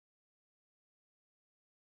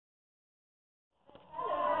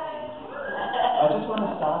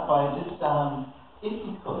going to start by just, if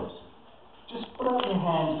you could, just put up your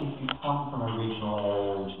hand if you come from a regional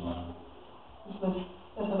area originally. Just let's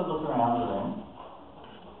have a look around the room.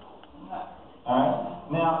 Alright,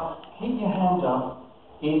 now keep your hand up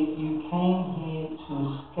if you came here to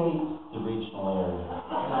escape the regional area.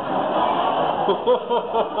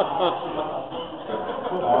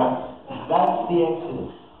 That's the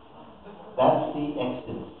exodus. That's the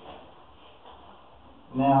exodus.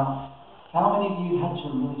 Now, how many of you had to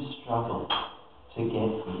really struggle to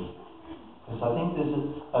get here? Because I think there's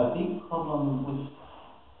a big problem with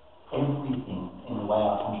everything in the way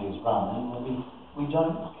our country is run, and we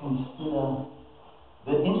don't consider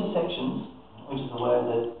the intersections, which is a word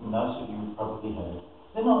that most of you have probably heard.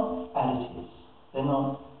 They're not additives. They're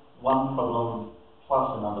not one problem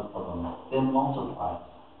plus another problem. They're multipliers.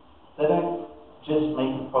 They don't just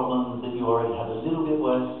make the problem that you already have a little bit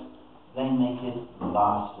worse, they make it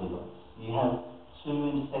vastly worse. You have 2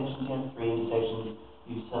 intersections, you have 3 intersections,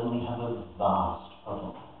 you suddenly have a vast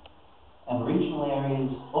problem. And regional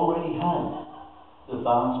areas already have the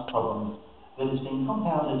vast problem that has been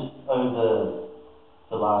compounded over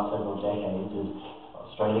the last several decades as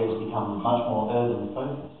Australia has become much more urban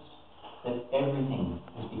focused, that everything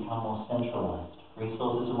has become more centralised.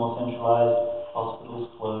 Resources are more centralised, hospitals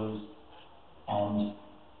closed, and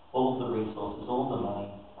all the resources, all the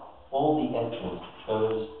money, all the effort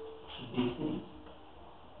goes to big cities.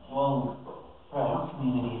 Well, for our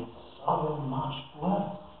community, it's so much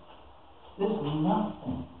worse. There's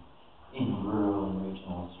nothing in rural and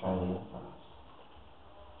regional Australia for us.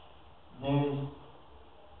 There is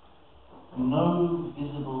no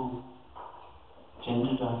visible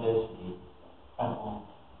gender diversity at all.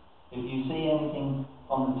 If you see anything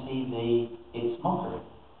on the TV, it's mockery.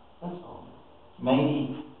 That's all.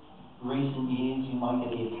 Maybe recent years you might get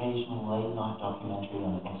the occasional late night documentary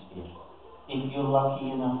on SBS, if you're lucky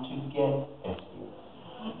enough to get SBS.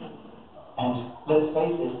 And let's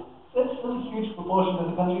face it, that's still a huge proportion of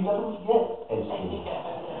the country doesn't get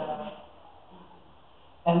SBS.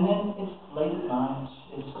 And then it's late at night,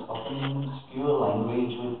 it's often obscure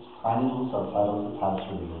language with tiny little subtitles that's hard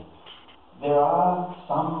to read. There are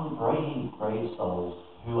some brave souls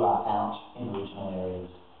who are out in regional areas.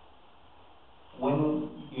 When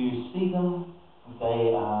you see them,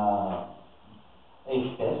 they are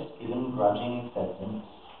a best given grudging acceptance,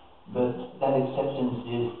 but that acceptance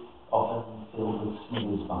is often filled with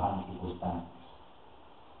sniggers behind people's backs.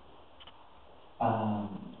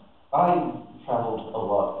 I travelled a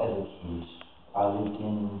lot as a kid. I lived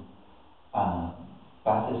in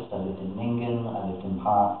Bathurst, I lived in Nyngan, I lived in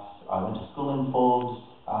Parkes, I went to school in Forbes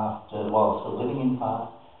while still living in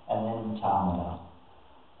Parkes, and then to Armidale.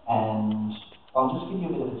 And I'll just give you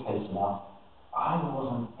a bit of a taste now. I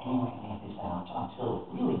wasn't anywhere near this out until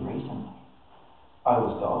really recently. I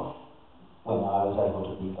was golf when I was able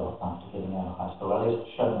to be golf after getting out of high school. I used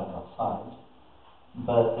to show my golf side.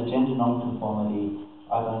 But the gender non-conformity,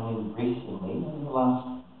 I've only recently, in the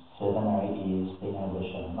last 7 or 8 years, been able to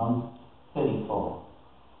show. And I'm 34.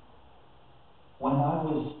 When I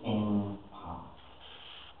was in Parkes,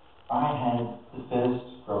 I had the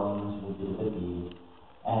first growing into a bit of a beard,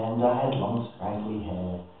 and I had long scraggly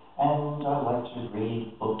hair, and I liked to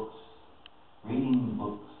read books. Reading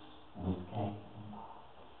books was gay.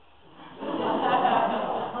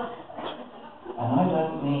 And I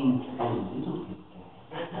don't mean a little bit gay.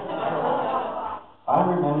 I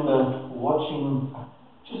remember watching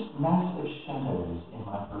just massive shadows in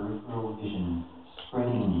my peripheral vision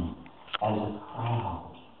spreading as a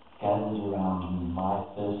crowd gathered around me my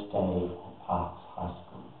first day at Parkes High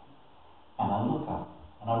School. And I look up,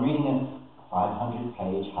 and I'm reading a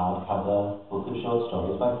 500-page hardcover book of short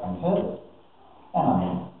stories by Frank Herbert. And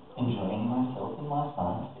I'm enjoying myself in my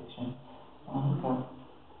science fiction. And I look up,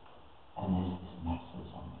 and there's this massive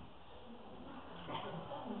zombie.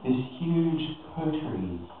 This huge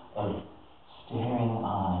coterie of staring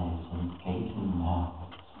eyes and gaping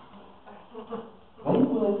mouths. They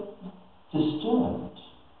were disturbed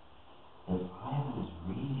that I was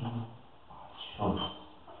reading by choice.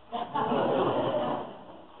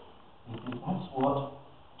 Because that's what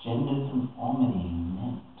gender conformity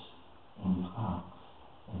meant in Parkes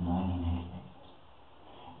in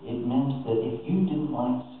 1988. It meant that if you didn't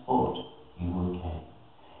like sport, you were gay.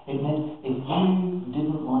 It meant if you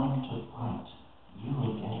didn't like to fight, you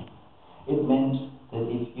were gay. It meant that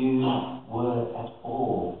if you were at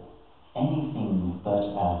all anything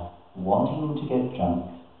but wanting to get drunk,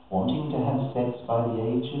 wanting to have sex by the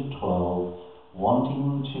age of 12,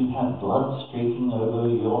 wanting to have blood streaking over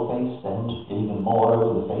your face and even more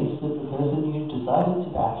over the face of the person you decided to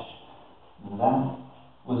bash, that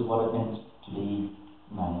was what it meant to be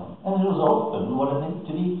male, and it was often what it meant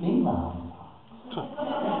to be female.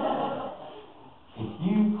 If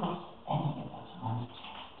you cross any of those lines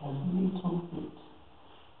just a little bit,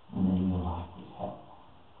 then your life is hell.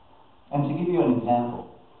 And to give you an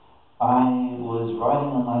example, I was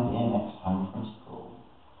riding on my BMX home from school,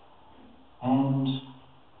 and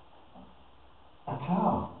a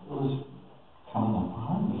car was coming up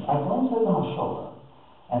behind me. I glanced over my shoulder,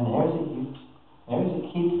 and there is a youth, there is a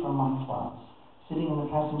kid from my class, sitting in the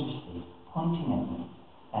passenger seat, pointing at me,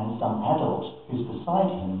 and some adult who's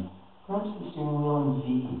beside him grabs the steering wheel and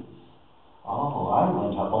veers. Oh, I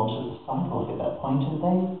went up onto the sidewalk at that point, and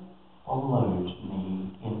they followed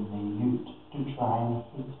me in the ute to try and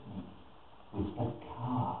hit me with a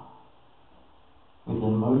car, with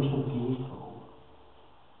a motor vehicle,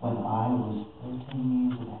 when I was 13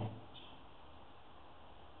 years of age.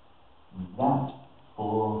 That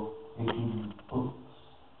for reading books,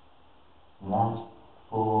 that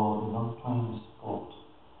for not playing sport,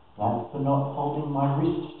 that for not holding my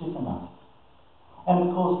wrist stiff enough. And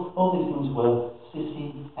of course, all these things were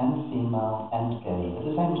sissy and female and gay at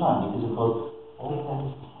the same time, because of course, all of that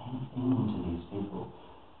is the same thing to these people.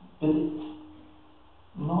 But it's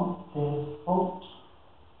not their fault,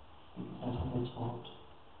 because that's how they're taught.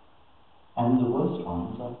 And the worst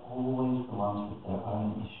ones are always the ones with their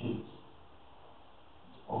own issues.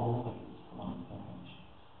 It's always the ones with their own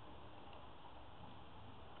issues.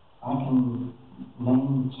 I can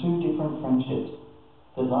name 2 different friendships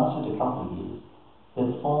that lasted a couple of years,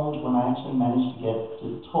 that formed when I actually managed to get to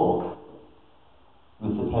talk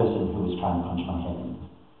with the person who was trying to punch my head in.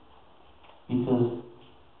 Because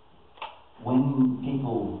when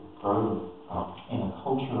people grow up in a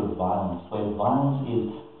culture of violence, where violence is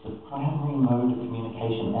the primary mode of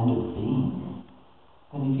communication and of being,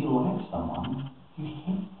 then if you like someone, you hit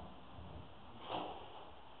them.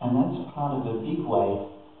 And that's part of a big way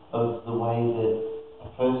of the way that a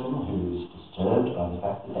person who's disturbed by the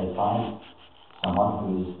fact that they find someone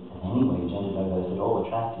who is in any way gender diverse at all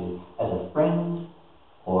attractive as a friend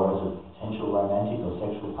or as a potential romantic or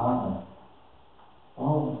sexual partner,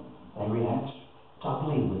 well, they react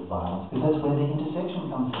doubly with violence, because that's where the intersection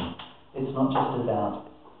comes in. It's not just about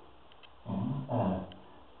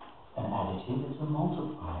an additive, it's a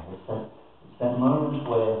multiplier. It's that moment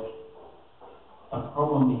where a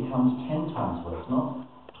problem becomes 10 times worse, not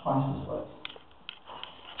twice as worse.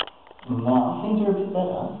 Now, things are a bit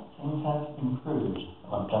better. Things have improved.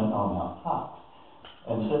 I don't know about parks.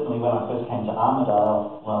 And certainly when I first came to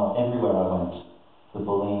Armidale, well, everywhere I went, the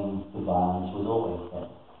bullying, the violence was always there.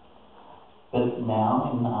 But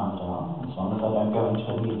now in Armidale, as long as I don't go into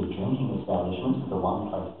any of the drinking establishments, the one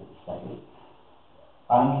place that's safe,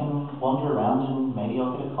 I can wander around and maybe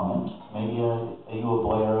I'll get a comment. Maybe are you a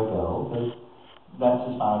boy or a girl? But that's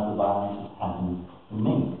as far as the violence has happened to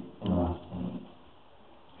me in the last 10 years.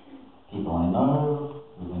 People I know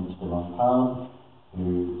who went to the wrong pub,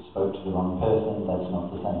 who spoke to the wrong person, that's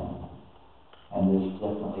not the same. And there's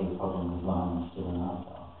definitely a problem with violence still in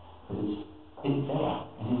Armidale. But it's better.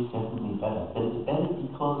 It is definitely better. But it's better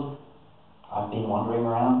because I've been wandering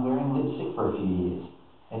around wearing lipstick for a few years.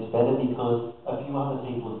 It's better because a few other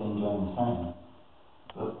people have been doing the same.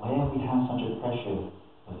 But where we have such a pressure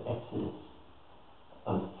of exodus,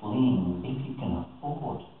 of fleeing, if you can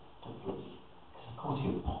afford to flee, because of course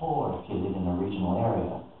you're poor if you live in a regional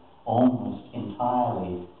area. Almost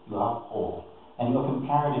entirely you are poor. And you're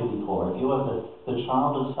comparatively poor. If you are the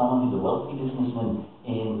child of someone who's a wealthy businessman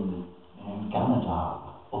in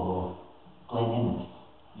Gunnedah or Glen Innes,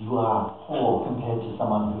 you are poor compared to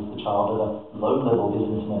someone who's the child of a low-level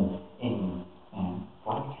businessman in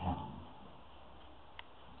Blacktown.